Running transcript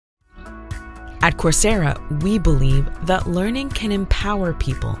At Coursera, we believe that learning can empower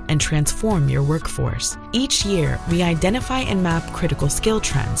people and transform your workforce. Each year, we identify and map critical skill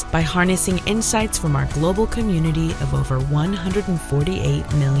trends by harnessing insights from our global community of over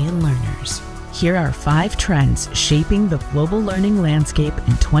 148 million learners. Here are 5 trends shaping the global learning landscape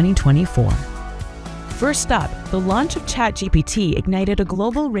in 2024. First up, the launch of ChatGPT ignited a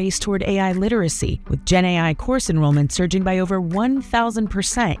global race toward AI literacy, with Gen AI course enrollment surging by over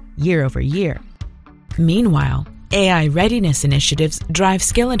 1,000% year over year. Meanwhile, AI readiness initiatives drive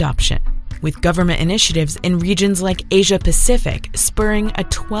skill adoption, with government initiatives in regions like Asia-Pacific spurring a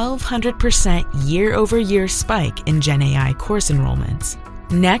 1,200% year-over-year spike in Gen AI course enrollments.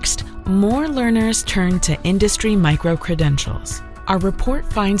 Next, more learners turn to industry micro-credentials. Our report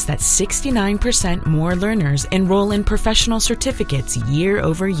finds that 69% more learners enroll in professional certificates year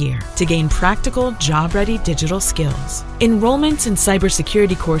over year to gain practical, job-ready digital skills. Enrollments in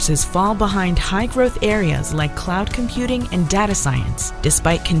cybersecurity courses fall behind high-growth areas like cloud computing and data science,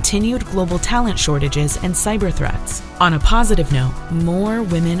 despite continued global talent shortages and cyber threats. On a positive note, more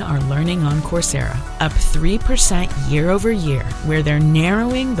women are learning on Coursera, up 3% year over year, where they're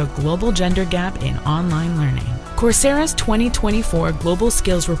narrowing the global gender gap in online learning. Coursera's 2024 Global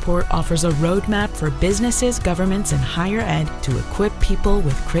Skills Report offers a roadmap for businesses, governments, and higher ed to equip people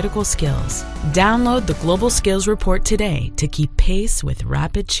with critical skills. Download the Global Skills Report today to keep pace with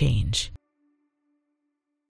rapid change.